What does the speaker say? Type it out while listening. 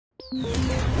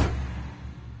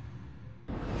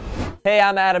Hey,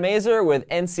 I'm Adam Azer with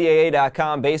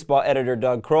NCAA.com baseball editor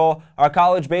Doug Kroll. Our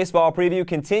college baseball preview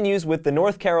continues with the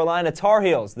North Carolina Tar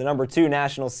Heels, the #2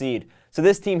 national seed. So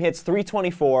this team hits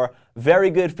 .324, very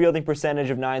good fielding percentage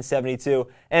of .972,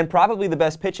 and probably the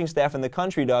best pitching staff in the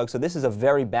country, Doug, so this is a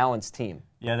very balanced team.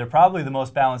 Yeah, they're probably the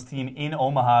most balanced team in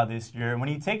Omaha this year. And when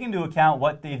you take into account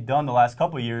what they've done the last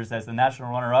couple of years as the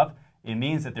national runner-up, it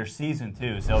means that they're seasoned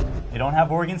too. So they don't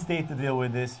have Oregon State to deal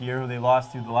with this year, who they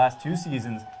lost to the last 2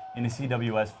 seasons in the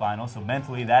CWS final. So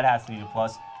mentally, that has to be a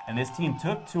plus. And this team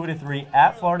took 2 of 3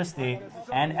 at Florida State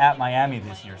and at Miami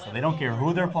this year. So they don't care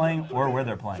who they're playing or where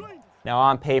they're playing. Now,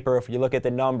 on paper, if you look at the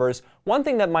numbers, one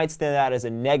thing that might stand out as a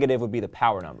negative would be the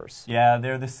power numbers. Yeah,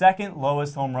 they're the second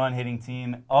lowest home run hitting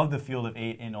team of the field of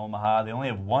 8 in Omaha. They only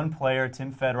have one player,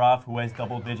 Tim Fedorov, who has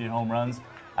double-digit home runs.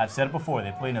 I've said it before,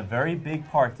 they played in a very big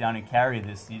park down in Cary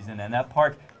this season, and that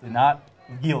park did not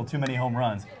yield too many home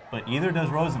runs, but either does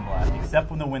Rosenblatt,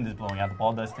 except when the wind is blowing out. The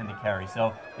ball does tend to carry.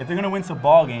 So if they're going to win some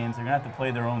ball games, they're going to have to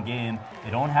play their own game.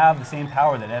 They don't have the same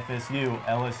power that FSU,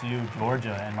 LSU,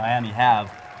 Georgia, and Miami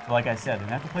have. So like I said, they're going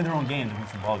to have to play their own game to win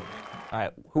some ball games. All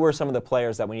right, who are some of the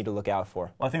players that we need to look out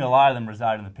for? Well, I think a lot of them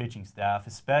reside in the pitching staff,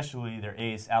 especially their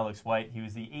ace, Alex White. He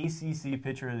was the ACC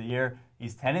Pitcher of the Year.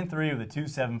 He's 10-3 with a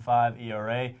 2.75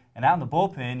 ERA. And out in the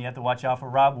bullpen, you have to watch out for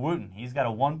Rob Wooten. He's got a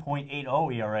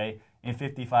 1.80 ERA in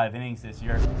 55 innings this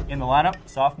year. In the lineup,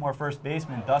 sophomore first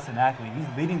baseman Dustin Ackley.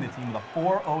 He's leading the team with a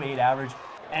 4.08 average,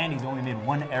 and he's only made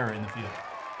 1 error in the field.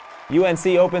 UNC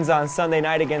opens on Sunday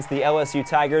night against the LSU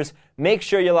Tigers. Make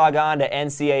sure you log on to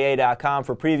NCAA.com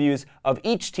for previews of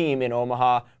each team in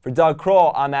Omaha. For Doug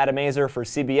Kroll, I'm Adam Azer for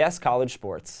CBS College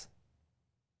Sports.